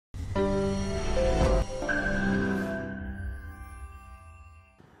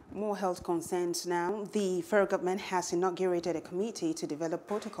More health concerns now. The federal government has inaugurated a committee to develop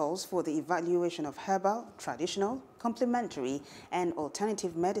protocols for the evaluation of herbal, traditional, complementary and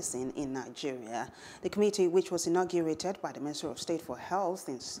alternative medicine in Nigeria. The committee, which was inaugurated by the Minister of State for Health,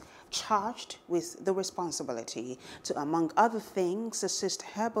 is charged with the responsibility to, among other things, assist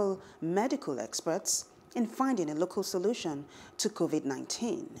herbal medical experts in finding a local solution to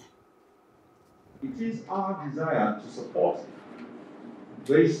COVID-19. It is our desire to support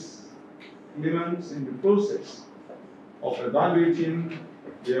these elements in the process of evaluating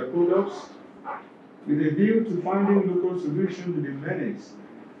their products with a view to finding local solutions to the menace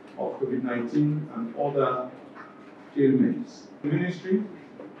of COVID-19 and other ailments. The ministry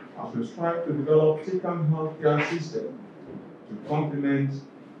has prescribed to develop a take-home healthcare system to complement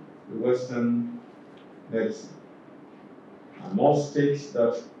the Western medicine. I must state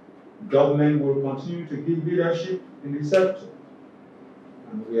that government will continue to give leadership in the sector,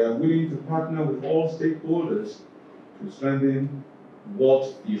 and we are willing to partner with all stakeholders to strengthen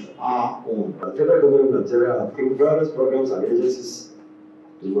what is our own. The federal government of Nigeria have approved various programs and agencies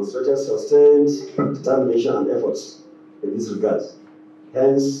demonstrating sustained determination and efforts in this regard.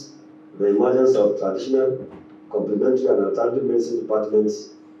 Hence, the emergence of traditional, complementary and alternative medicine departments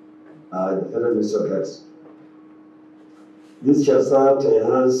in the Federal Ministry of Health. This shall serve to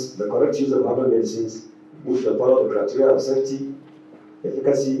enhance the correct use of herbal medicines, which will follow the criteria of safety,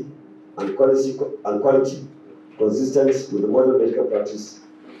 efficacy, and quality consistent with the modern medical practice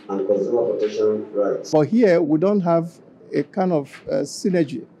and consumer protection rights. But here, we don't have a kind of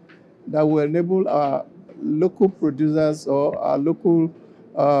synergy that will enable our local producers or our local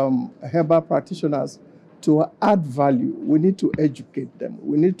herbal practitioners to add value. We need to educate them.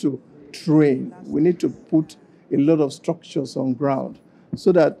 We need to train. We need to put a lot of structures on ground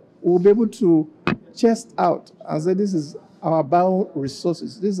so that we'll be able to test out and say this is our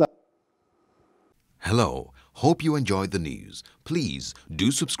bioresources. Hello, hope you enjoyed the news. Please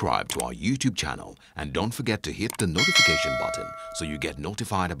do subscribe to our YouTube channel and don't forget to hit the notification button so you get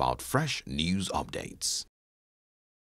notified about fresh news updates.